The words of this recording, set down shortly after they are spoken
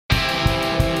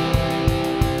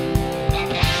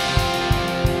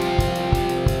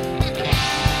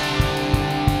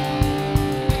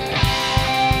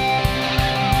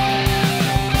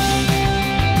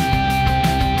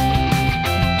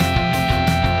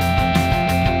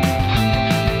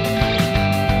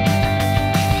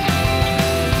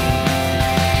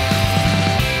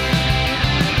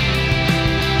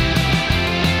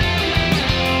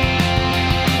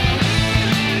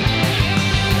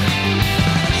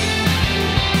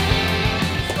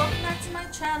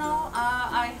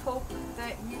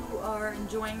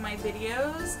enjoying my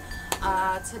videos.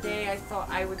 Today I thought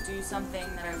I would do something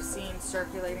that I've seen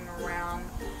circulating around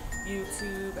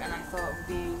YouTube, and I thought it would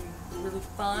be really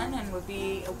fun and would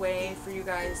be a way for you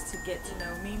guys to get to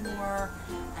know me more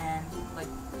and like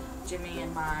Jimmy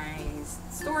and my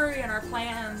story and our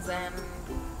plans and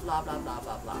blah blah blah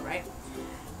blah blah, right?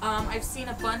 I've seen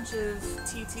a bunch of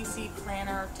TTC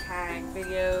Planner Tag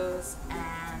videos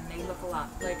and they look a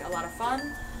lot of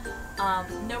fun.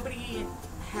 Nobody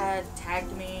had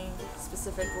tagged me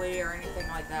specifically or anything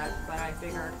like that, but I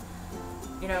figured,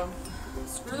 you know,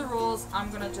 screw the rules,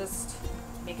 I'm gonna just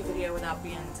make a video without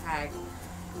being tagged.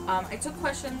 I took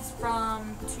questions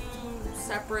from two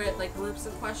separate groups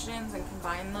of questions and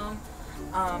combined them.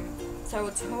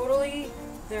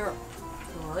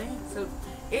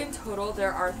 In total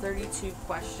there are 32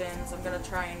 questions. I'm gonna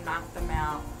try and knock them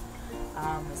out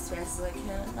as fast as I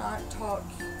can, not talk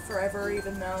forever,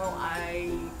 even though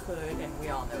I could, and we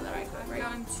all know that I could, right?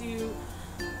 I'm going to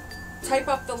type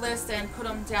up the list and put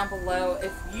them down below.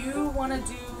 If you want to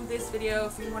do this video,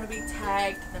 if you want to be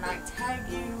tagged, then I tag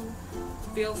you.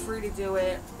 Feel free to do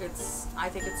it. I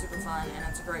think it's super fun, and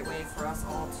it's a great way for us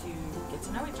all to get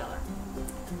to know each other.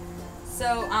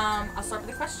 So I'll start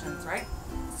with the questions, right?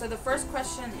 So the first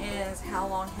question is, how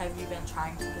long have you been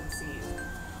trying to conceive?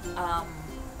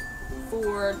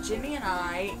 For Jimmy and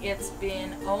I, it's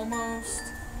been almost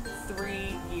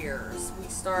 3 years. We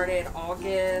started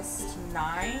August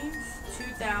 9th,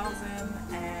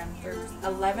 2013.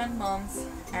 11 months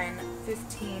and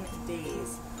 15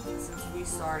 days since we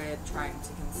started trying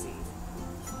to conceive.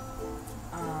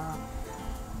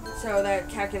 So that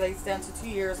calculates down to 2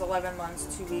 years, 11 months,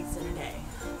 2 weeks, and a day.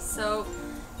 So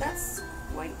that's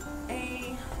quite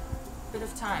a bit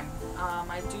of time.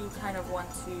 I do kind of want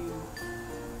to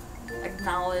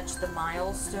acknowledge the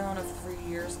milestone of 3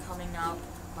 years coming up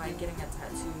by getting a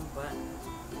tattoo, but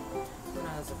who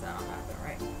knows if that'll happen,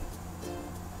 right?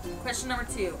 Question number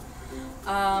 2.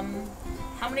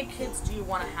 How many kids do you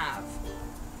want to have?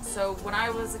 So when I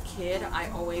was a kid, I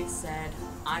always said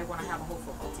I want to have a whole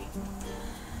football team.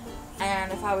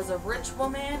 And if I was a rich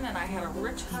woman and I had a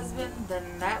rich husband,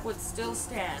 then that would still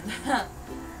stand.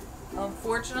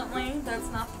 Unfortunately, that's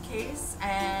not the case,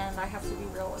 and I have to be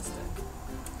realistic.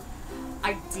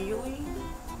 Ideally,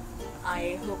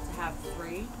 I hope to have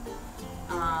 3.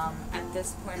 At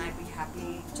this point, I'd be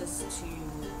happy just to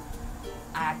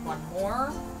add 1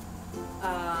 more.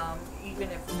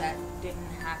 Even if that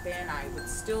didn't happen, I would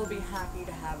still be happy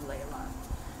to have Layla.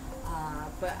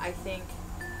 But I think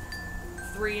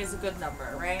 3 is a good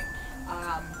number, right?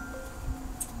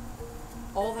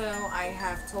 Although I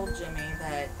have told Jimmy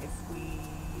that if we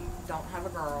don't have a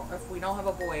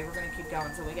boy, we're going to keep going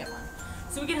until we get one.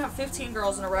 So we can have 15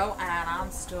 girls in a row, and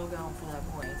I'm still going for that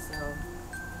boy, so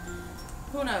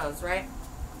who knows, right?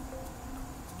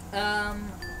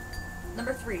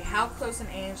 Number 3, how close in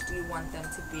age do you want them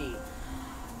to be?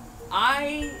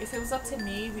 If it was up to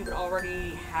me, we would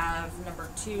already have number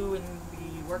 2 and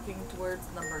be working towards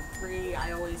number 3.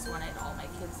 I always wanted all my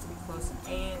kids to be close in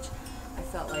age. I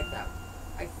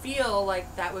feel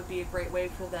like that would be a great way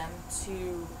for them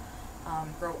to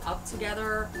grow up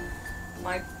together.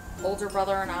 My older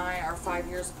brother and I are 5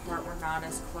 years apart. We're not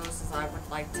as close as I would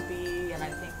like to be, and I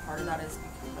think part of that is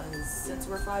because since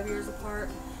we're 5 years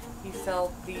apart, he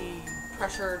felt the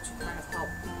pressure to kind of help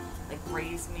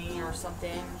raise me or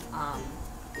something.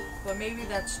 But maybe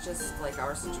that's just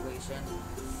our situation.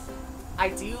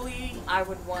 Ideally, I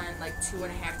would want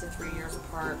 2.5 to 3 years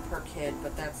apart per kid,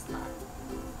 but that's not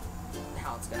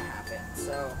how it's gonna happen.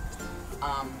 So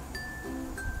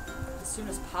as soon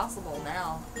as possible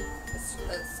now,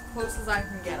 as close as I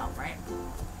can get them, right?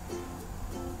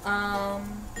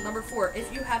 Number 4,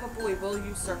 if you have a boy, will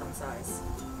you circumcise?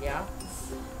 Yeah.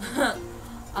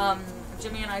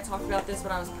 Jimmy and I talked about this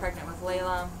when I was pregnant with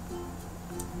Layla.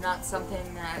 Not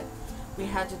something that we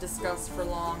had to discuss for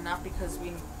long, not because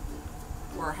we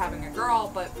were having a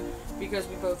girl, but because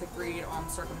we both agreed on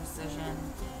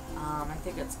circumcision. I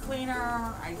think it's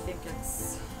cleaner. I think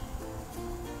it's,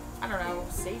 I don't know,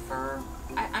 safer.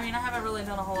 I mean, I haven't really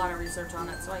done a whole lot of research on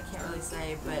it, so I can't really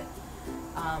say, but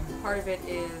part of it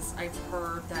is I've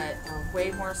heard that they're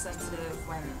way more sensitive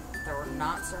when they're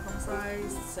not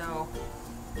circumcised, so,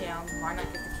 you know, why not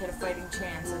give the kid a fighting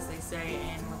chance, as they say,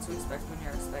 and what to expect when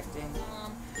you're expecting.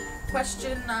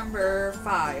 Question number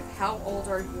 5, how old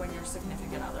are you and your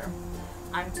significant other?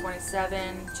 I'm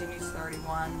 27, Jimmy's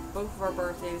 31. Both of our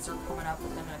birthdays are coming up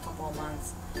within a couple of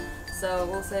months. So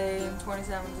we'll say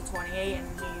 27 to 28,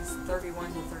 and he's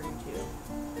 31 to 32.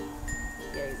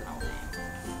 Yeah, he's an old man.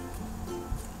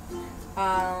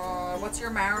 What's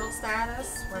your marital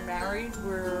status? We're married.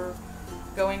 We're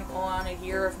going on a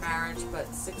year of marriage,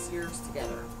 but 6 years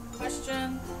together.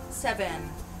 Question 7.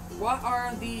 What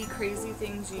are the crazy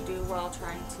things you do while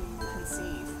trying to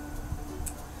conceive?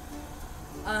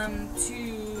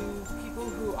 To people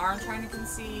who aren't trying to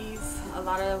conceive, a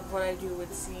lot of what I do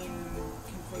would seem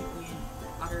completely and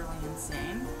utterly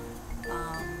insane.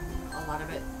 A lot of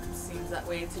it seems that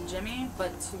way to Jimmy,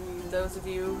 but to those of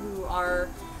you who are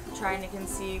trying to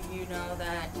conceive, you know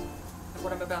that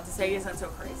what I'm about to say isn't so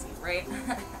crazy, right?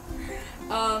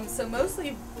 So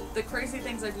mostly the crazy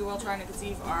things I do while trying to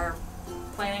conceive are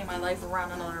planning my life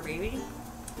around another baby.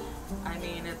 I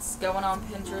mean, it's going on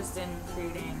Pinterest and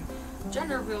creating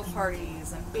gender reveal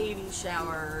parties and baby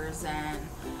showers and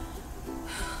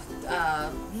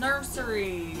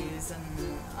nurseries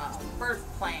and birth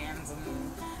plans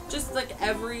and just like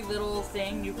every little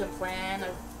thing you can plan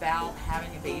about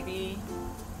having a baby,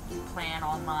 you plan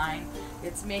online.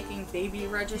 It's making baby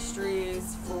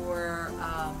registries for,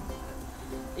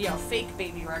 you know, fake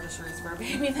baby registries for a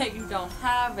baby that you don't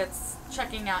have. It's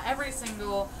checking out every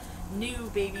single new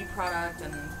baby product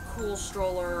and cool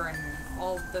stroller and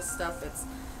all this stuff. It's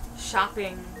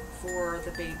shopping for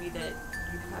the baby that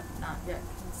you have not yet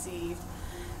conceived.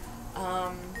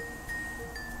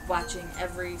 Watching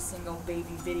every single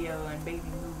baby video and baby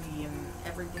movie and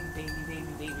everything baby.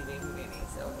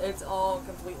 So it's all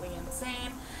completely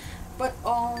insane, but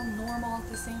all normal at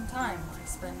the same time. I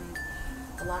spend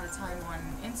a lot of time on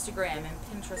Instagram and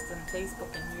Pinterest and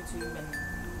Facebook and YouTube, and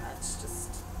that's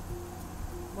just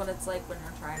what it's like when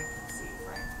you're trying to conceive,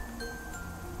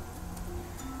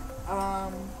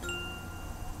 right?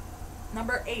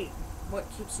 Number 8, what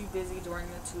keeps you busy during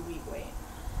the 2-week wait?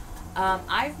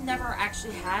 I've never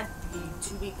actually had the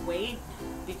 2-week wait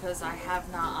because I have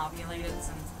not ovulated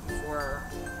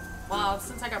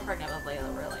since I got pregnant with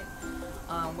Layla, really,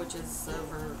 which is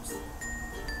over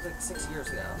like 6 years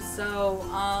ago. So,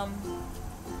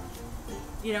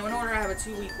 you know, in order to have a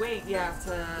 2-week wait, you have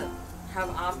to have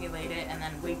ovulated and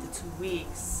then wait the 2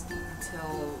 weeks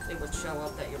until it would show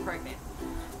up that you're pregnant.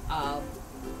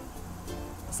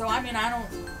 So, I mean, I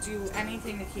don't do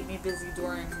anything to keep me busy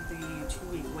during the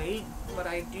 2-week wait, but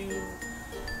I do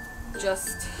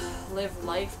just live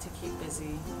life to keep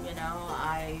busy, you know.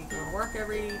 I go to work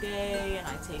every day, and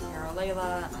I take care of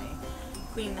Layla, and I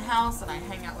clean the house, and I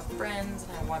hang out with friends,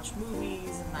 and I watch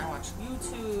movies, and I watch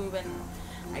YouTube,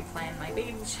 and I plan my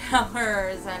baby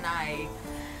showers, and I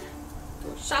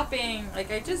go shopping.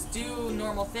 Like, I just do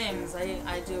normal things.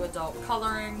 I do adult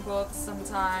coloring books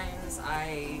sometimes.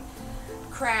 I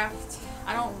craft.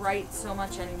 I don't write so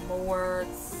much anymore.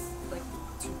 It's like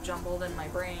too jumbled in my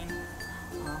brain.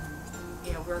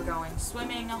 You know, we're going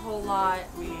swimming a whole lot.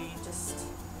 We just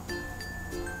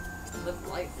live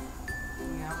life. You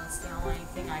know, it's the only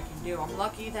thing I can do. I'm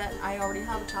lucky that I already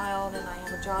have a child and I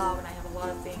have a job and I have a lot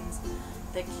of things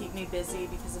that keep me busy,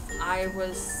 because if I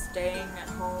was staying at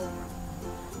home,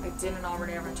 I didn't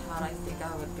already have a child, I think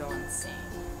I would go insane,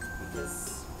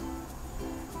 because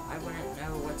I wouldn't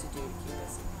know what to do to keep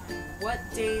busy. What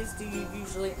days do you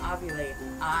usually ovulate?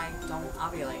 I don't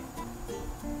ovulate.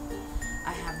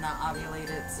 I have not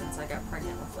ovulated since I got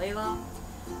pregnant with Layla.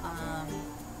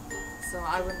 So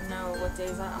I wouldn't know what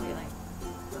days I ovulate.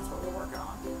 That's what we're working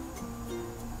on.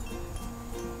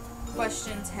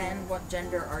 Question 10, what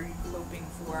gender are you hoping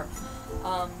for?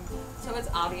 So it's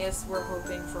obvious we're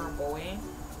hoping for a boy.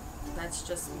 That's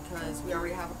just because we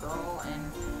already have a girl,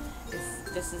 and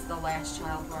if this is the last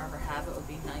child we'll ever have, it would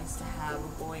be nice to have a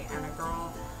boy and a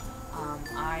girl.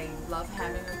 I love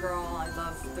having a girl. I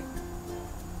love the,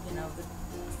 you know, the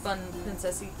fun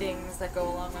princessy things that go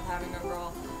along with having a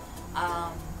girl.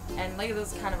 And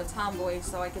Layla's kind of a tomboy,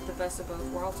 so I get the best of both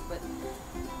worlds, but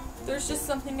there's just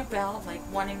something about, like,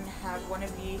 wanting to have one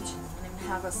of each, and wanting to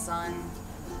have a son,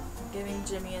 giving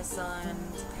Jimmy a son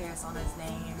to pass on his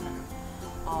name, and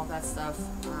all that stuff.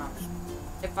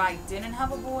 If I didn't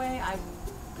have a boy,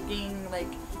 being,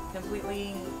 like,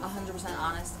 completely 100%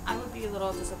 honest, I would be a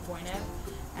little disappointed,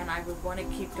 and I would want to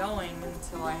keep going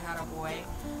until I had a boy.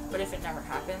 But if it never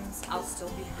happens, I'll still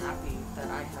be happy that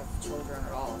I have children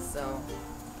at all. So,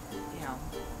 you know,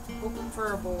 hoping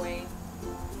for a boy,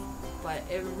 but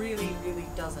it really, really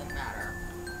doesn't matter.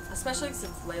 Especially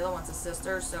since Layla wants a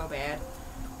sister so bad,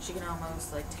 she can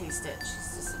almost, like, taste it.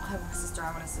 She's just, I want a sister,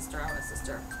 I want a sister, I want a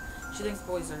sister. She thinks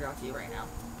boys are yucky right now.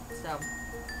 So,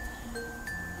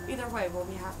 either way, we'll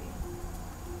be happy.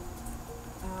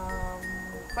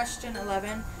 Question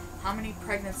 11, how many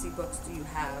pregnancy books do you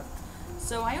have?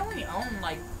 So I only own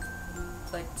like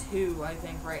 2, I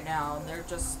think, right now. And they're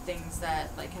just things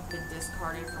that, like, have been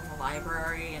discarded from the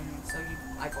library, and so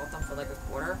I bought them for like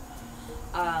 $1.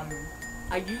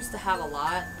 I used to have a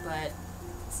lot, but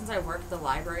since I work at the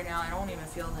library now, I don't even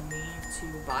feel the need to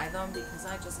buy them because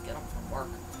I just get them from work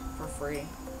for free.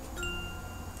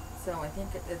 So I think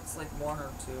it's like 1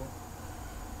 or 2.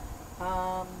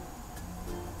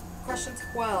 Question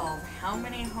 12. How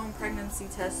many home pregnancy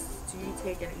tests do you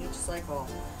take in each cycle?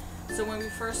 So when we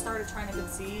first started trying to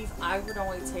conceive, I would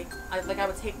only take, I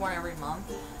would take one every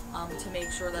month to make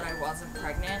sure that I wasn't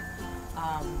pregnant,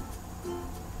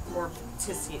 or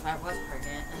to see if I was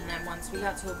pregnant. And then once we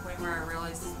got to a point where I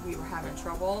realized we were having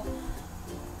trouble,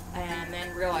 and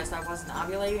then realized I wasn't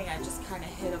ovulating, I just kind of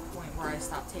hit a point where I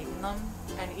stopped taking them.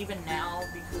 And even now,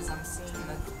 because I'm seeing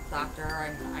the doctor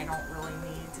and I don't really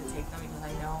need to take them because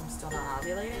I know I'm still not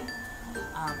ovulating,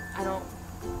 I don't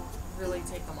really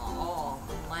take them at all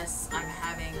unless I'm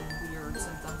having weird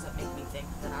symptoms that make me think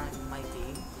that I might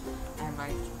be and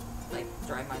might like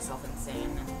drive myself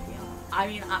insane and pee on. I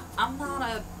mean, I'm not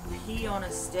a pee on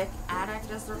a stick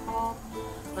addict, as they're called.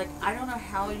 Like, I don't know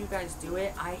how you guys do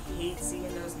it. I hate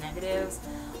seeing those negatives,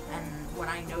 and when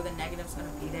I know the negative's gonna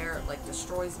be there, it like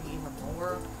destroys me even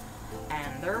more.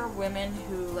 And there are women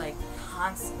who like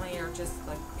constantly are just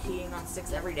like peeing on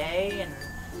sticks every day, and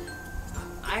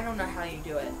I don't know how you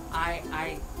do it.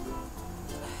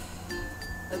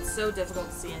 It's so difficult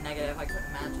to see a negative. I couldn't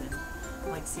imagine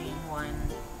like seeing one,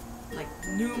 like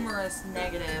numerous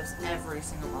negatives every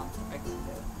single month. I couldn't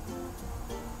do it.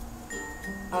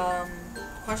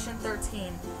 Question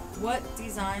 13. What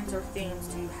designs or themes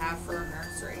do you have for a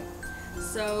nursery?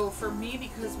 So for me,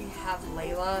 because we have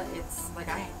Layla, it's like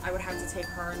I would have to take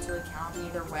her into account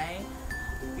either way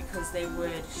because they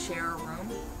would share a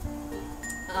room.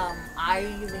 I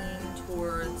lean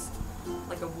towards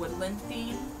like a woodland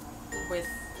theme with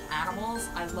animals.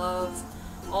 I love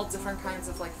all different kinds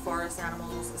of like forest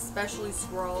animals, especially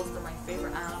squirrels. They're my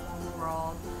favorite animal in the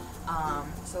world.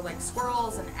 So like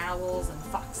squirrels and owls and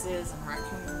foxes and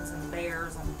raccoons and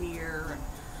bears and deer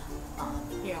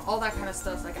and you know, all that kind of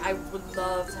stuff. Like I would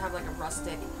love to have like a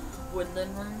rustic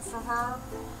woodland room for her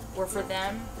or for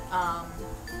them.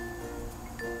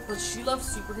 But she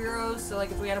loves superheroes, so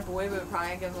like if we had a boy, we would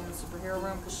probably give him a superhero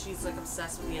room because she's like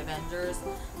obsessed with the Avengers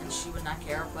and she would not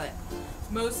care. But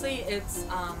mostly it's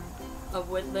a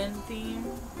woodland theme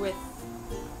with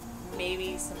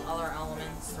maybe some other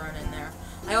elements thrown in there.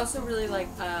 I also really like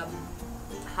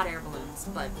hot air balloons,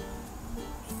 but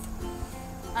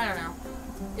I don't know.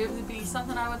 It would be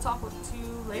something I would talk to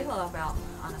Layla about,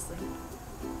 honestly.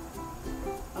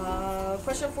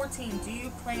 Question 14. Do you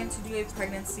plan to do a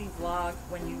pregnancy vlog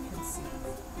when you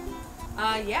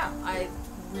conceive? Yeah, I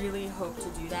really hope to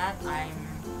do that. I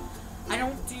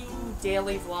don't do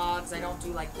daily vlogs. I don't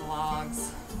do like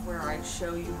vlogs where I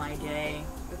show you my day.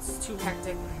 It's too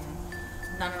hectic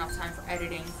and not enough time for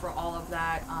editing for all of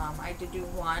that. I did do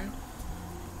one,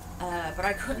 but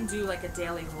I couldn't do like a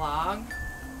daily vlog,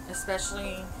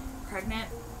 especially pregnant.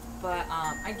 But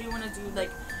I do want to do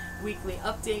like weekly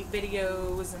update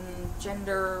videos and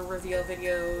gender reveal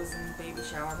videos and baby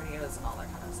shower videos and all that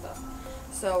kind of stuff.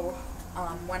 So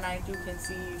when I do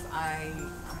conceive,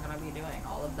 I'm going to be doing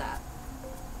all of that.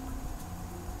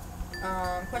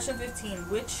 Question 15.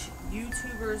 Which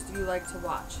YouTubers do you like to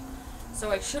watch?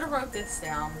 So I should have wrote this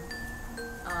down,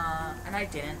 and I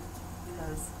didn't,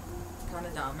 because I'm kind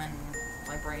of dumb and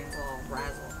my brain's all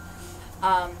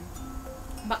razzled.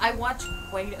 But I watch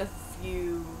quite a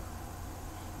few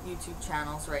YouTube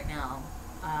channels right now.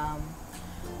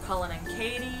 Cullen and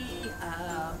Katie,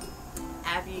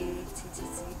 Abby,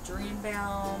 TTC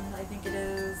Dreambound, I think it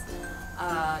is,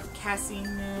 Cassie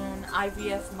Moon,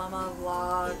 IVF Mama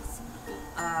Vlogs.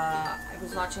 I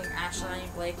was watching Ashley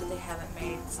and Blake, but they haven't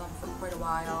made some for quite a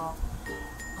while.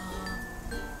 Oh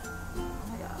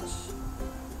my gosh.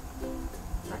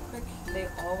 That quick, they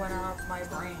all went out of my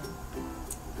brain.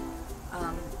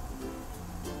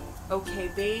 Okay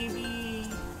Baby,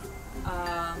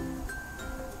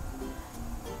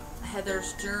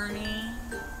 Heather's Journey.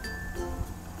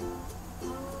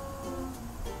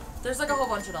 There's like a whole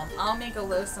bunch of them. I'll make a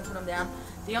list and put them down.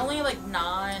 The only like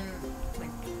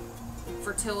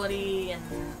fertility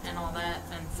and all that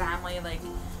and family like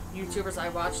YouTubers I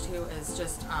watch too is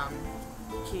just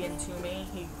Key and Toomey.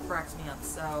 He cracks me up.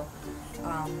 So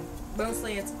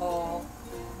mostly it's all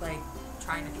like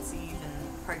trying to conceive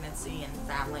and pregnancy and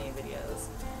family videos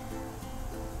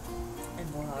and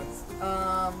vlogs.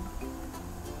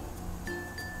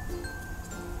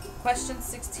 Question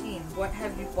 16. What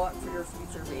have you bought for your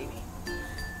future baby?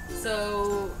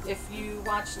 So if you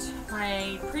watched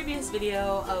my previous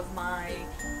video of my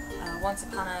Once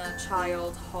Upon a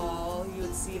Child haul, you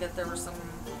would see that there were some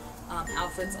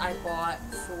outfits I bought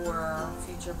for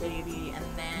future future baby, and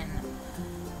then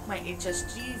my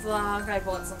HSG vlog, I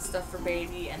bought some stuff for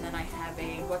baby, and then I have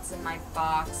a what's in my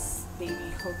box, baby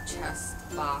hope chest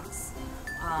box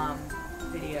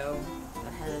video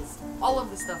that has all of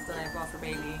the stuff that I bought for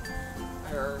baby,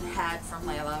 or had from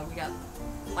Layla. We got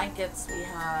blankets, we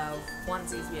have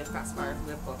onesies, we have pacifiers,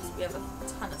 we have books, we have a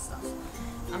ton of stuff.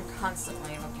 I'm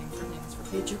constantly looking for things for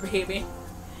future baby.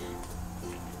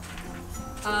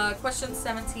 Question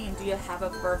 17, do you have a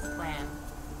birth plan?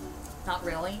 Not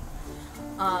really.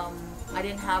 I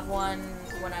didn't have one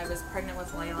when I was pregnant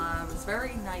with Layla. I was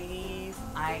very naive.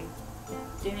 I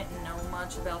didn't know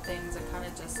much about things. I kind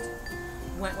of just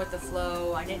went with the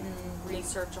flow. I didn't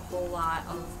research a whole lot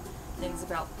of things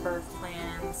about birth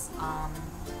plans.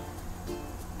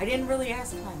 I didn't really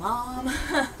ask my mom.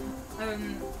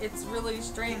 It's really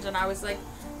strange, and I was like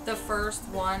the first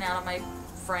one out of my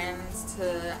friends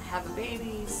to have a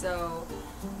baby, so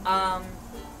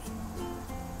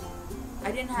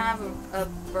I didn't have a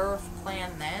birth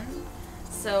plan then,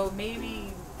 so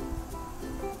maybe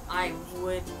I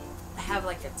would have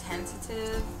like a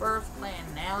tentative birth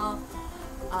plan now,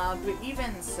 but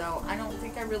even so, I don't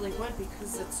think I really would,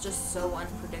 because it's just so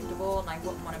unpredictable, and I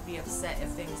wouldn't want to be upset if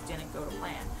things didn't go to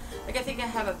plan. Like, I think I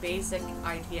have a basic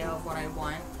idea of what I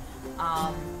want,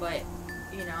 but,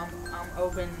 you know, I'm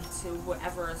open to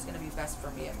whatever is going to be best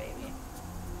for me and baby.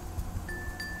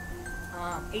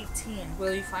 18,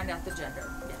 will you find out the gender?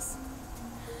 Yes.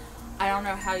 I don't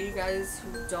know how you guys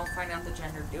who don't find out the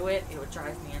gender do it. It would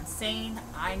drive me insane.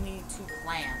 I need to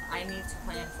plan. I need to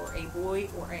plan for a boy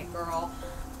or a girl.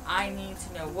 I need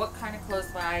to know what kind of clothes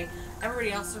to buy.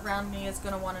 Everybody else around me is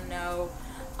going to want to know.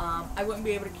 I wouldn't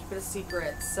be able to keep it a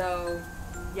secret. So,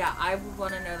 yeah, I would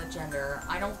want to know the gender.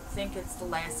 I don't think it's the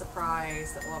last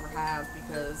surprise that we'll ever have,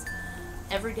 because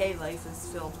everyday life is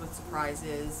filled with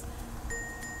surprises.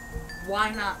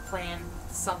 Why not plan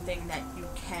something that you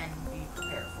can be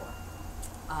prepared for?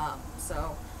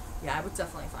 So, yeah, I would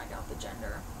definitely find out the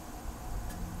gender.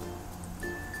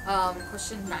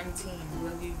 Question 19,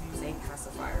 will you use a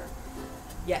pacifier?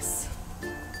 Yes.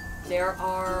 There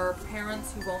are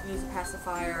parents who won't use a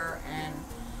pacifier, and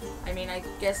I mean, I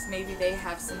guess maybe they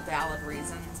have some valid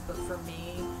reasons, but for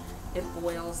me, it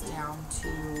boils down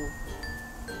to,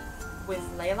 with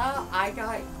Layla, I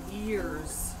got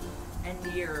years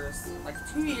and years, like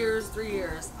 2 years, 3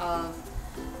 years of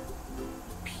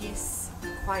peace,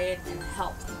 quiet, and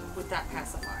help with that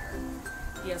pacifier.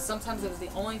 You know, sometimes it was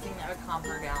the only thing that would calm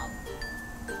her down.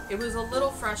 It was a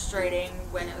little frustrating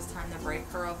when it was time to break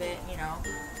her of it, you know,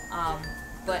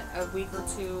 but a week or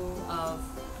two of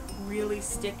really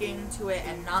sticking to it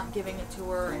and not giving it to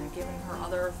her and giving her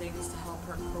other things to help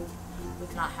her cope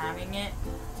with not having it,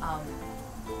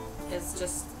 is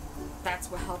just,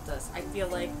 that's what helped us. I feel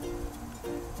like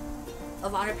a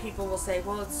lot of people will say,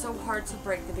 well, it's so hard to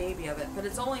break the baby of it, but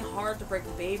it's only hard to break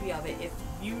the baby of it if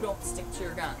you don't stick to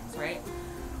your guns, right?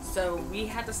 So we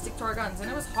had to stick to our guns,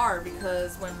 and it was hard,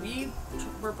 because when we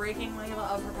were breaking Layla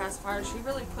of her pacifier, she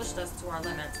really pushed us to our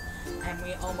limits, and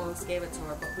we almost gave it to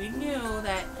her, but we knew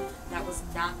that that was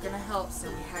not going to help, so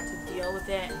we had to deal with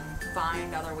it and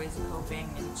find other ways of coping,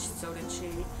 and so did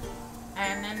she.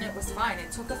 And then it was fine.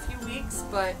 It took a few weeks,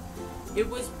 but it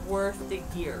was worth the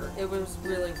year. It was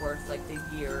really worth, like, the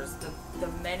years, the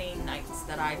many nights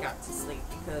that I got to sleep,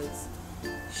 because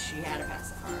she had a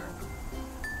pacifier.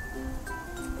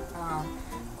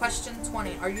 Question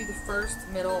 20. Are you the first,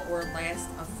 middle, or last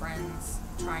of friends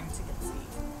trying to conceive?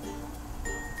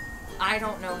 I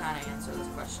don't know how to answer this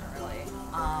question, really.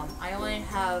 I only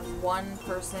have one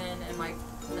person in my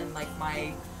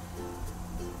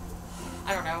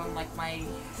I don't know, in like my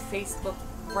Facebook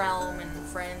realm and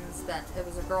friends, that it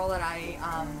was a girl that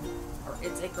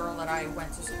it's a girl that I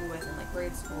went to school with in like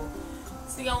grade school.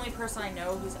 It's the only person I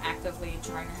know who's actively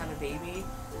trying to have a baby.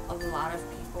 A lot of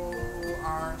people who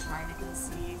are trying to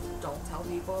conceive don't tell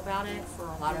people about it for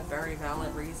a lot of very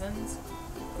valid reasons.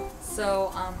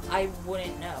 So, I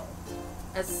wouldn't know.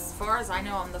 As far as I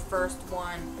know, I'm the first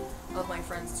one of my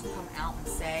friends to come out and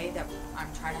say that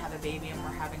I'm trying to have a baby and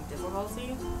we're having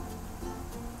difficulty.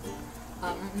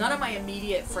 None of my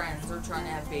immediate friends are trying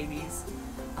to have babies.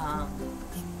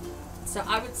 So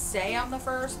I would say I'm the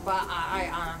first, but I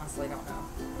honestly don't know.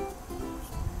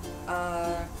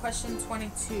 Question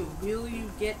 22. Will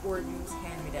you get or use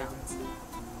hand-me-downs?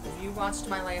 If you watched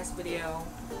my last video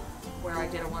where I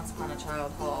did a Once Upon a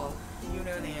Child haul, you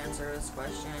know the answer to this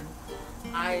question.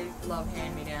 I love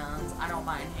hand-me-downs. I don't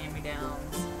mind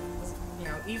hand-me-downs. You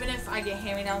know, even if I get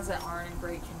hand-me-downs that aren't in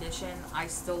great condition, I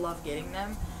still love getting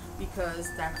them, because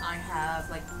then I have,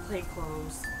 like, play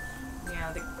clothes, you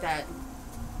know, that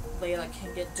Layla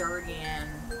can get dirty in,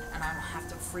 and I don't have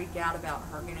to freak out about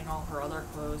her getting all her other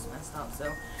clothes messed up.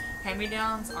 So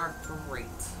hand-me-downs are great,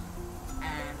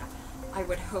 and I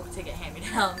would hope to get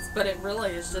hand-me-downs, but it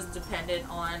really is just dependent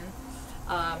on,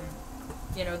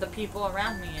 you know, the people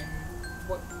around me and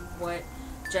what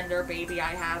gender baby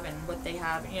I have and what they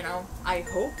have. You know, I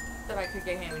hope that I could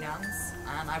get hand-me-downs,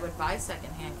 and I would buy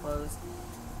second-hand clothes,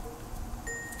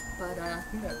 but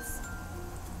who knows.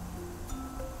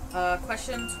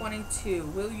 Question 22.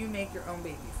 Will you make your own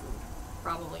baby food?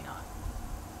 Probably not.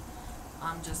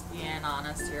 I'm just being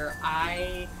honest here.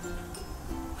 I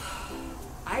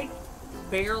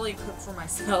barely cook for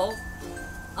myself.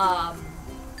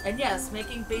 And yes,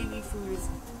 making baby food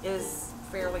is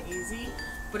fairly easy,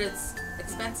 but it's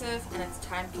expensive and it's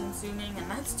time consuming, and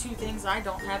that's two things I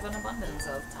don't have an abundance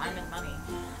of, time and money.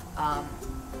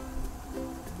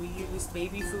 We used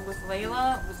baby food with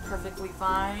Layla. It was perfectly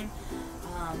fine.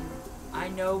 I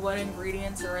know what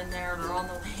ingredients are in there. They're on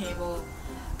the label.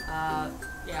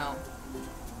 You know,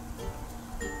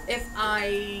 if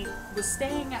I was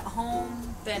staying at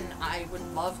home, then I would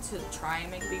love to try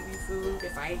and make baby food.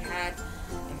 If I had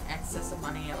an excess of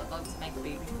money, I would love to make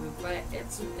baby food, but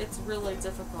it's really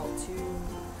difficult to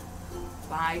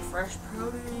buy fresh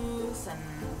produce and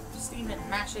steam it and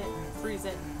mash it and freeze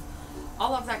it and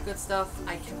all of that good stuff.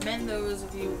 I commend those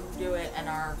of you who do it and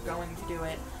are going to do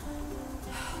it.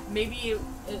 Maybe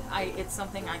it's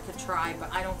something I could try, but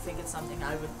I don't think it's something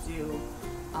I would do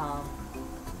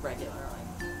regularly.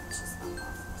 It's just not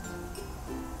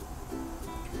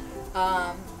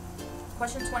possible.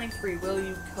 Question 23. Will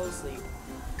you co-sleep?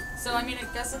 So, I mean, I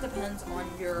guess it depends on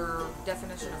your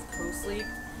definition of co-sleep.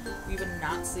 We would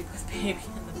not sleep with baby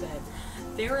in the bed.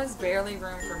 There is barely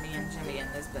room for me and Jimmy in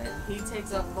this bed. He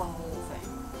takes up the whole thing.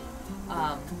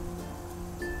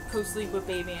 Co-sleep with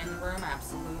baby in the room?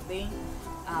 Absolutely.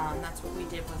 That's what we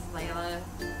did with Layla.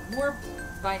 More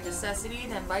by necessity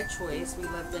than by choice. We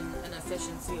lived in an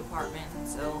efficiency apartment, and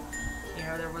so, you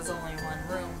know, there was only one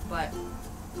room. But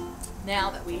now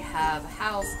that we have a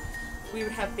house, we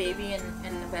would have baby in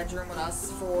the bedroom with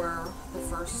us for the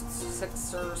first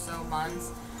 6 or so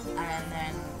months, and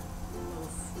then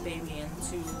move baby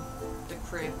into the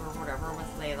crib or whatever with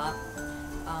Layla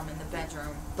in the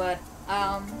bedroom. But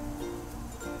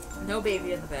no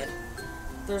baby in the bed.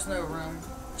 There's no room.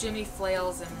 Jimmy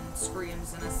flails and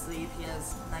screams in his sleep. He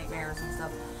has nightmares and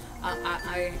stuff.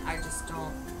 I just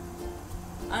don't.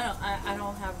 I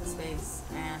don't have the space.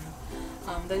 And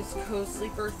those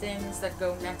co-sleeper things that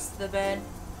go next to the bed,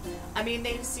 I mean,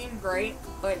 they seem great,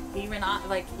 but even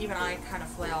I kind of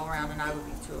flail around, and I would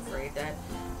be too afraid that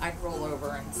I'd roll over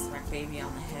and smack baby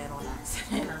on the head on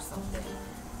accident or something.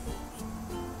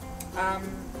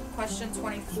 Question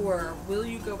 24. Will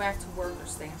you go back to work or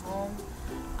stay home?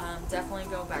 Definitely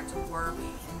go back to work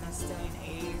in this day and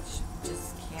age.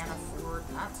 Just can't afford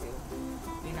not to.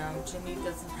 You know, Jimmy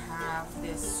doesn't have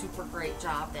this super great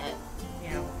job that, you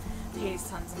know, pays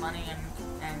tons of money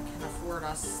and can afford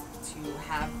us to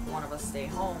have one of us stay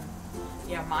home.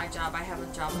 Yeah, my job, I have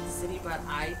a job in the city, but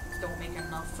I don't make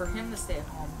enough for him to stay at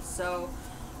home. So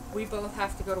we both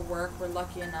have to go to work. We're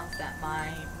lucky enough that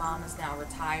my mom is now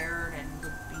retired and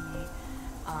would be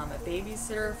a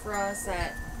babysitter for us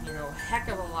at, you know, a heck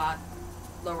of a lot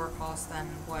lower cost than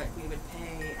what we would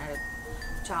pay at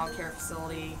a child care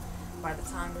facility. By the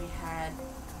time we had,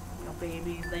 you know,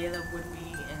 baby, Layla would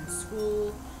be in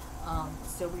school,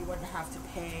 so we wouldn't have to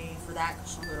pay for that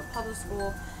because she'll go to public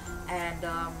school. And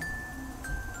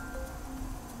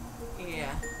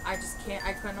yeah, I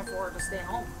couldn't afford to stay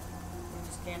home. I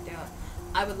just can't do it.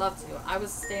 I would love to. I was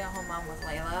a stay-at-home mom with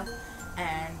Layla,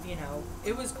 and, you know,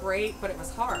 it was great, but it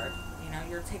was hard. You know,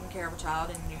 you're taking care of a child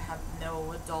and you have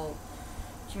no adult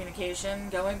communication.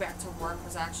 Going back to work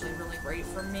was actually really great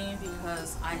for me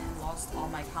because I had lost all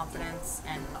my confidence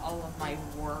and all of my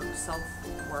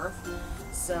self-worth.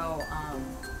 So,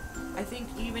 I think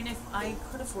even if I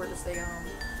could afford to stay home,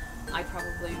 I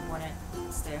probably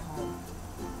wouldn't stay home.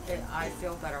 I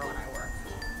feel better when I work.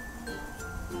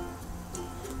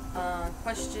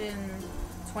 Question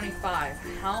 25.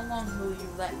 How long will you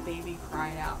let baby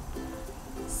cry out?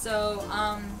 So,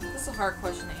 this is a hard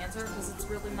question to answer because it's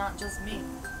really not just me.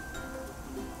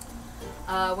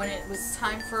 When it was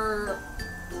time for,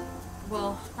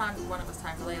 well, not when it was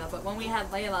time for Layla, but when we had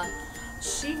Layla,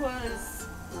 she was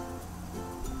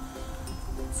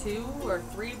 2 or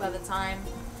 3 by the time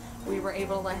we were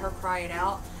able to let her cry it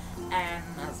out. And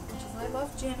as much as I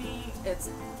love Jimmy, it's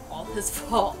all his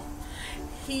fault.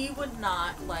 He would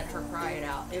not let her cry it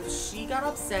out. If she got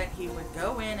upset, he would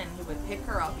go in and he would pick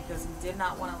her up because he did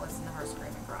not want to listen to her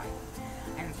scream and cry.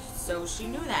 And so she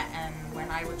knew that, and when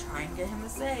I would try and get him to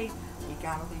say, "We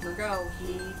gotta leave her go,"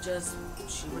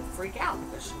 she would freak out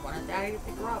because she wanted Daddy to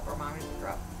pick her up or Mommy to pick her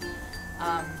up.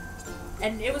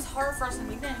 And it was hard for us in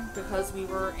the beginning because we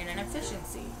were in an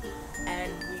efficiency,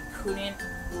 and we couldn't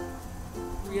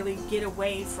really get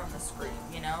away from the scream,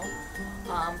 you know?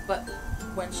 But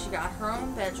when she got her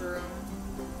own bedroom,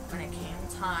 when it came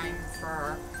time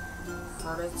for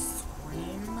her to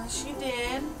scream as she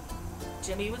did,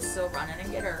 Jimmy would still run in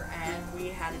and get her, and we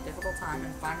had a difficult time,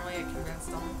 and finally I convinced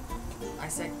him. I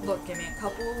said, "Look, give me a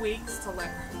couple of weeks to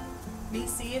let me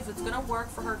see if it's going to work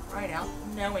for her to cry it out,"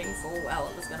 knowing full well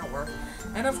it was going to work.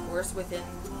 And of course, within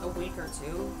a week or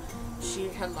two, she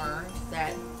had learned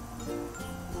that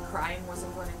crying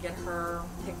wasn't going to get her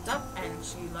picked up, and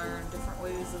she learned different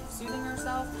ways of soothing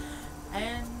herself,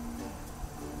 and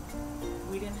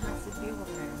we didn't have to deal with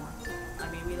it anymore.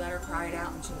 I mean, we let her cry it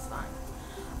out and she was fine.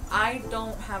 I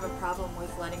don't have a problem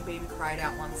with letting baby cry it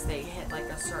out once they hit like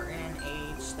a certain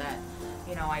age that,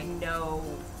 you know, I know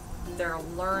they're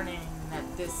learning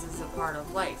that this is a part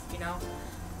of life, you know.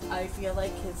 I feel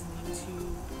like kids need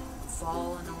to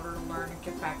fall in order to learn and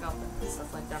get back up and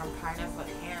stuff like that. I'm kind of a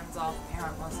hands-off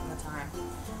parent most of the time.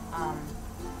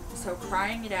 So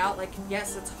crying it out, like,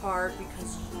 yes, it's hard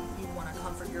because you want to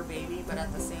comfort your baby, but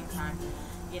at the same time,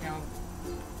 you know,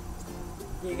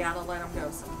 you gotta let them go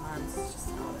sometimes. It's just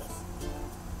how it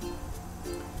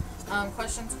is.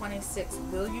 Question 26.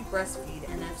 Will you breastfeed,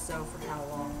 and if so, for how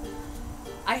long?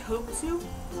 I hope to.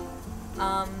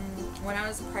 When I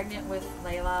was pregnant with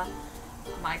Layla,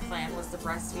 my plan was to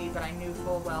breastfeed, but I knew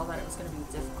full well that it was going to be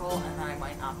difficult and that I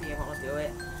might not be able to do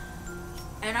it.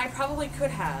 And I probably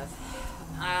could have,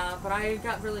 but I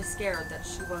got really scared that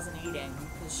she wasn't eating,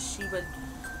 because she would,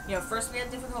 you know, first we had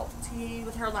difficulty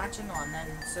with her latching on, then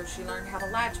so she learned how to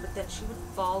latch, but then she would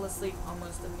fall asleep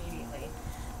almost immediately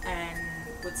and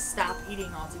would stop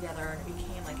eating altogether, and it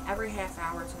became like every half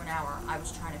hour to an hour I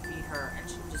was trying to feed her and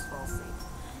she would just fall asleep.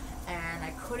 And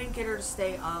I couldn't get her to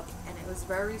stay up, and it was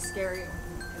very scary,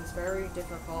 it was very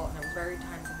difficult, and it was very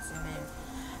time consuming,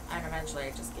 and eventually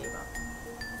I just gave up.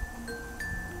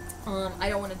 I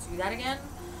don't want to do that again.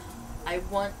 I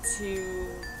want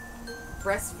to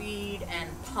breastfeed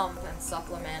and pump and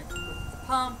supplement with the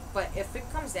pump, but if it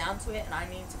comes down to it and I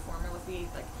need to formula feed,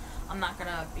 like, I'm not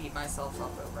gonna beat myself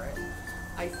up over it.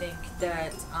 I think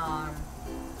that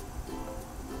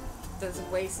the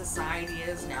way society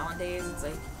is nowadays, it's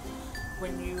like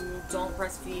when you don't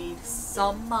breastfeed,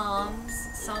 some moms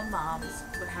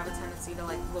would have a tendency to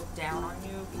like look down on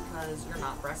you because you're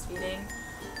not breastfeeding.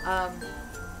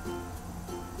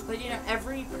 But you know,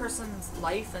 every person's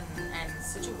life and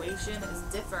situation is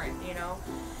different, you know,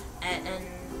 and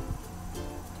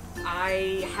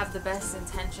I have the best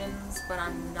intentions, but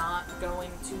I'm not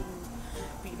going to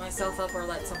beat myself up or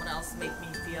let someone else make me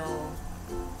feel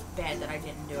bad that I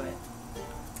didn't do it.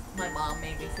 My mom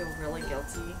made me feel really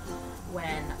guilty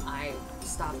when I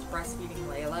stopped breastfeeding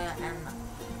Layla, and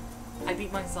I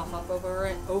beat myself up over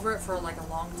it for like a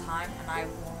long time, and I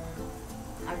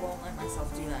won't let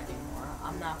myself do that anymore.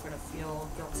 I'm not going to feel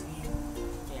guilty,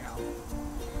 you know,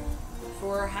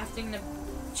 for having to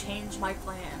change my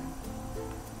plan.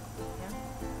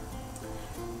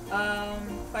 Yeah.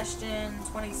 Question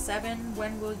 27.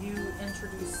 When will you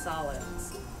introduce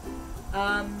solids?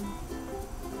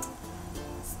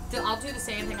 I'll do the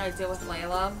same thing I did with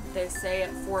Layla. They say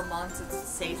at 4 months it's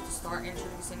safe to start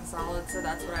introducing solids, so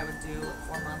that's what I would do at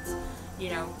 4 months. You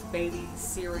know, baby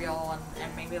cereal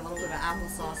and maybe a little bit of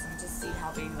applesauce, and just see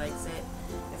how baby likes it.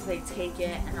 If they take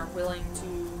it and are willing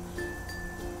to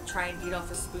try and eat off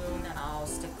a spoon, then I'll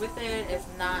stick with it. If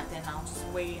not, then I'll just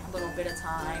wait a little bit of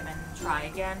time and try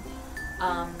again.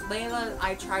 Layla,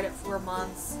 I tried at 4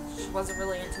 months. She wasn't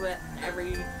really into it, and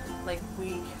every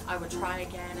week I would try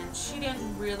again, and she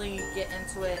didn't really get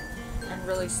into it and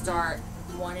really start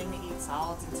wanting to eat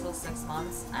solids until 6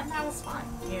 months, and that was fine,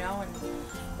 you know. And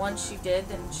once she did,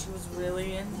 then she was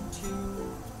really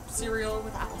into cereal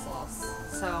with applesauce,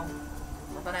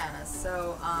 or bananas.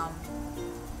 So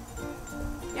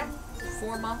yeah,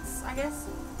 4 months, I guess.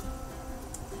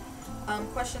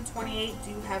 Question 28, do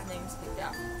you have names picked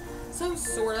out? So,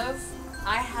 sort of.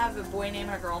 I have a boy name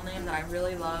and a girl name that I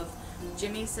really love.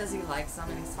 Jimmy says he likes them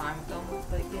and he's fine with them,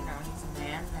 but, you know, he's a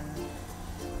man, and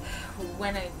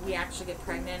when we actually get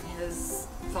pregnant, his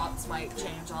thoughts might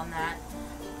change on that.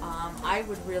 I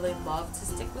would really love to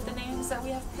stick with the names that we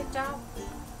have picked out.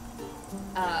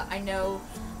 I know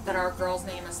that our girl's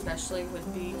name especially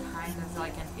would be kind of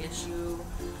like an issue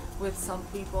with some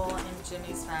people in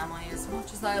Jimmy's family. As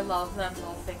much as I love them,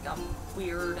 they'll think I'm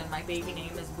weird and my baby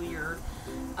name is weird.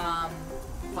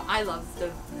 But I love the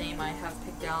name I have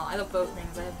picked out. I love both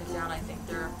names I have picked out. I think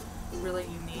they're really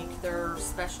unique. They're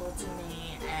special to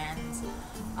me, and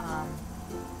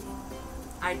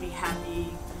I'd be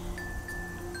happy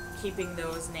keeping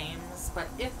those names. But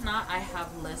if not, I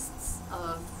have lists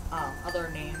of other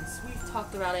names. We've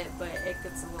talked about it, but it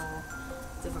gets a little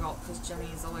difficult because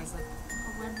Jimmy's always like,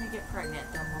 oh, when we get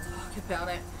pregnant, then we'll talk about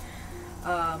it.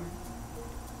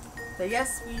 But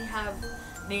yes, we have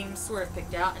names sort of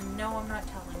picked out, and no, I'm not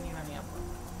telling you any of them.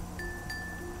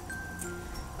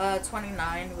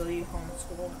 29, will you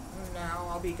homeschool? No,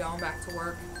 I'll be going back to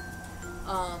work.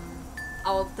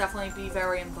 I'll definitely be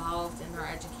very involved in their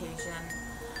education,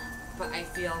 but I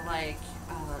feel like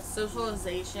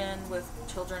socialization with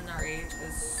children their age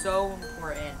is so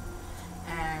important,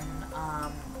 and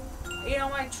you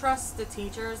know, I trust the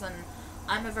teachers, and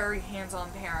I'm a very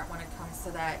hands-on parent when it comes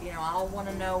to that. You know, I'll want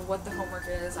to know what the homework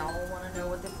is. I'll want to know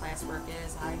what the classwork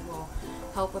is. I will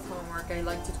help with homework. I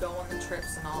like to go on the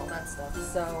trips and all that stuff.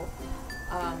 So,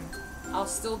 I'll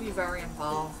still be very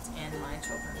involved in my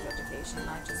children's education.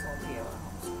 I just won't be able to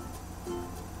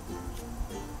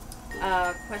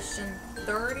homeschool. Question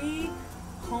 30,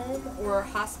 home or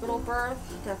hospital birth?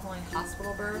 Definitely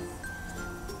hospital birth.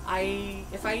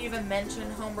 If I even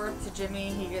mention home birth to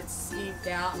Jimmy, he gets skeeved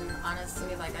out, and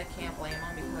honestly, like, I can't blame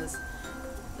him because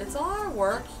it's a lot of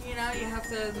work. You know, you have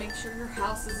to make sure your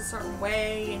house is a certain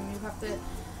way, and you have to,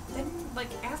 then, like,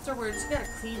 afterwards, you gotta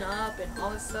clean up and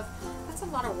all this stuff. That's a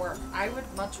lot of work. I would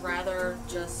much rather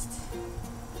just,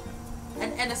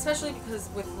 and especially because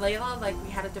with Layla, like, we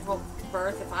had a difficult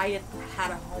birth. If I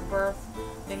had a home birth,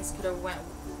 things could have went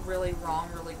really wrong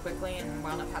really quickly and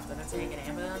wound up having to take an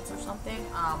ambulance or something.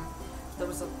 There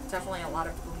was definitely a lot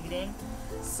of bleeding.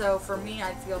 So for me,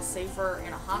 I feel safer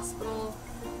in a hospital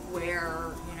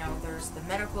where, you know, there's the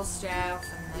medical staff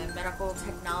and the medical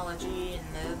technology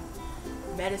and the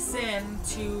medicine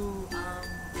to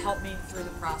help me through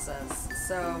the process.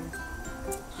 So,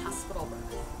 hospital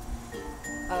birth.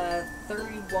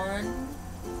 31,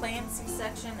 planned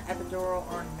C-section, epidural,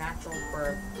 or natural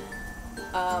birth.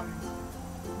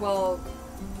 Well,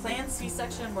 planned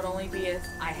C-section would only be if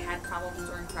I had problems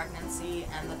during pregnancy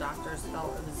and the doctors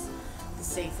felt it was the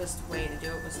safest way to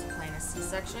do it was to plan a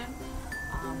C-section.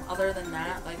 Other than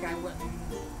that, like, I wouldn't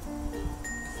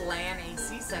plan a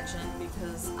C-section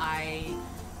because I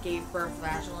gave birth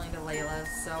vaginally to Layla,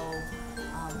 so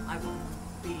I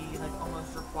wouldn't be, like,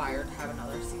 almost required to have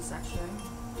another C-section.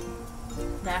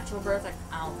 Natural birth,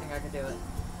 I don't think I could do it.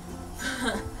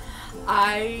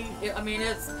 I mean,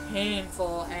 it's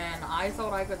painful, and I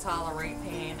thought I could tolerate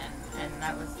pain, and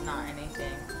that was not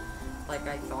anything like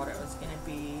I thought it was gonna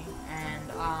be. And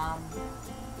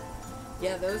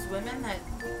yeah, those women that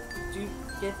do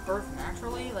give birth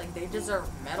naturally, like, they deserve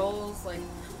medals. Like,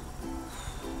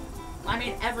 I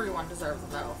mean, everyone deserves a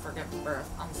medal for giving birth,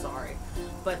 I'm sorry,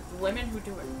 but women who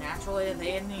do it naturally,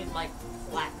 they need, like,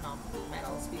 platinum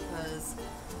medals, because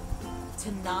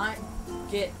to not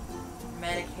get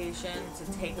medication to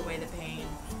take away the pain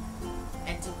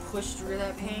and to push through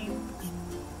that pain,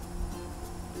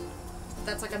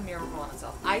 that's like a miracle in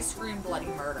itself. I screamed bloody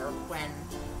murder when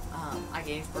I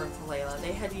gave birth to Layla.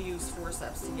 They had to use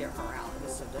forceps to get her out. It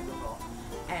was so difficult,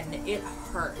 and it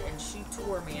hurt, and she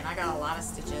tore me, and I got a lot of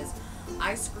stitches.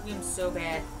 I screamed so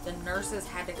bad, the nurses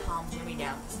had to calm Jimmy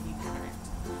down because he panicked.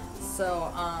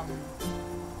 So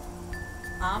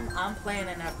I'm playing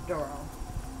an epidural.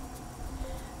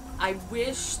 I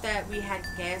wish that we had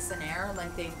gas and air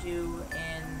like they do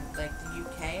in, like, the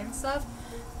UK and stuff,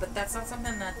 but that's not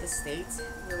something that the States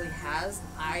really has.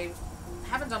 I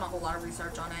haven't done a whole lot of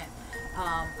research on it.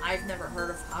 I've never heard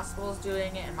of hospitals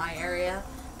doing it in my area,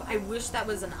 but I wish that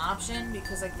was an option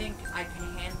because I think I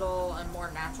can handle a more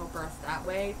natural birth that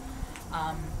way,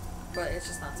 but it's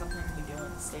just not something we do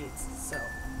in the States, so.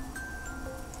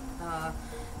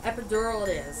 Epidural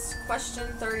it is.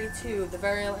 Question 32, the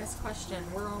very last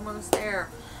question. We're almost there.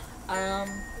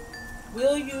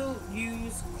 Will you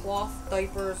use cloth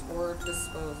diapers or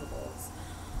disposables?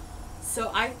 So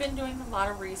I've been doing a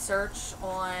lot of research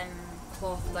on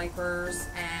cloth diapers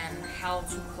and how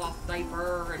to cloth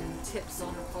diaper and tips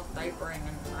on cloth diapering,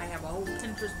 and I have a whole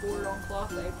Pinterest board on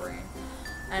cloth diapering.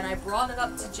 And I brought it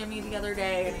up to Jimmy the other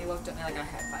day, and he looked at me like I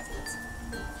had 5 heads.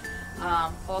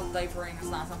 Cloth diapering is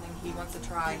not something he wants to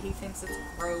try. He thinks it's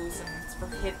gross and it's for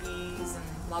hippies and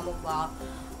blah blah blah.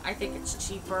 I think it's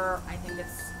cheaper. I think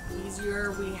it's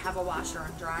easier. We have a washer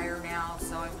and dryer now,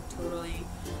 so I would totally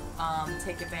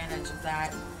take advantage of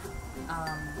that.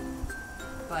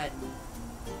 But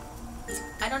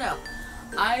I don't know.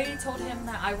 I told him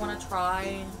that I want to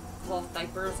try cloth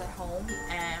diapers at home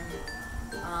and,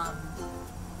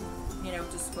 you know,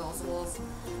 disposables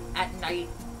at night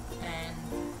and,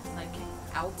 like,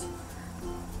 out.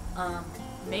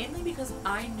 Mainly because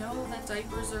I know that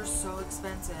diapers are so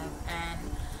expensive, and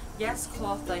yes,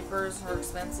 cloth diapers are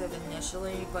expensive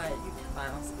initially, but you can buy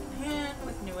them secondhand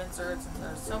with new inserts, and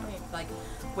there's so many, like,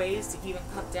 ways to even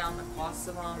cut down the cost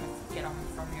of them if you get them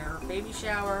from your baby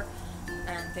shower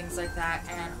and things like that.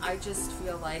 And I just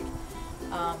feel like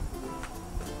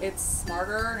it's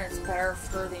smarter and it's better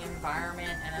for the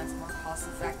environment, and it's more cost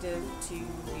effective to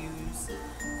use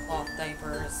cloth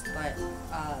diapers, but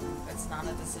it's not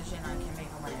a decision I can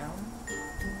make on my own.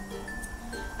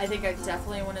 I think I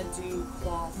definitely want to do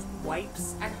cloth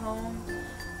wipes at home,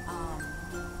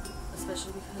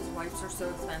 especially because wipes are so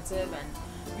expensive,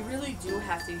 and you really do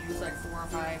have to use like 4 or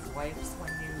 5 wipes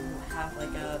when you have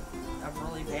like a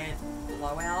really bad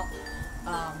blowout.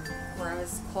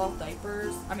 Whereas cloth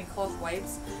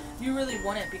wipes, you really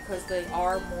want it because they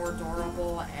are more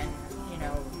durable, and you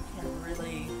know,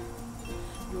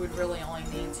 you would really only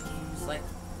need to use like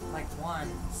one.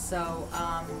 So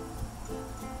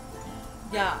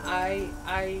yeah,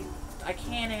 I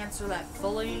can't answer that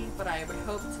fully, but I would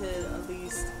hope to at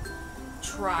least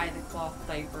try the cloth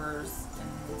diapers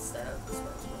instead of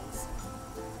disposables.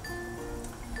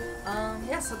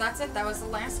 Yeah, so that's it. That was the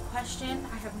last question.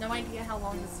 I have no idea how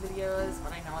long this video is,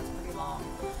 but I know it's pretty long.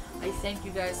 I thank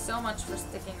you guys so much for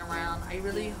sticking around. I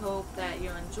really hope that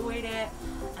you enjoyed it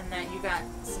and that you got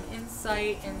some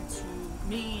insight into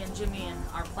me and Jimmy and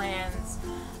our plans.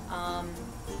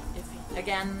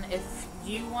 If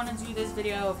you want to do this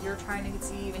video, if you're trying to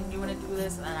conceive and you want to do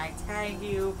this and I tag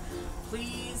you,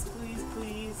 please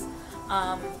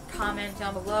comment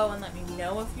down below and let me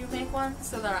know if you make one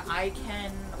so that I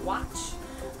can watch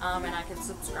and I can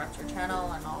subscribe to your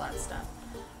channel and all that stuff.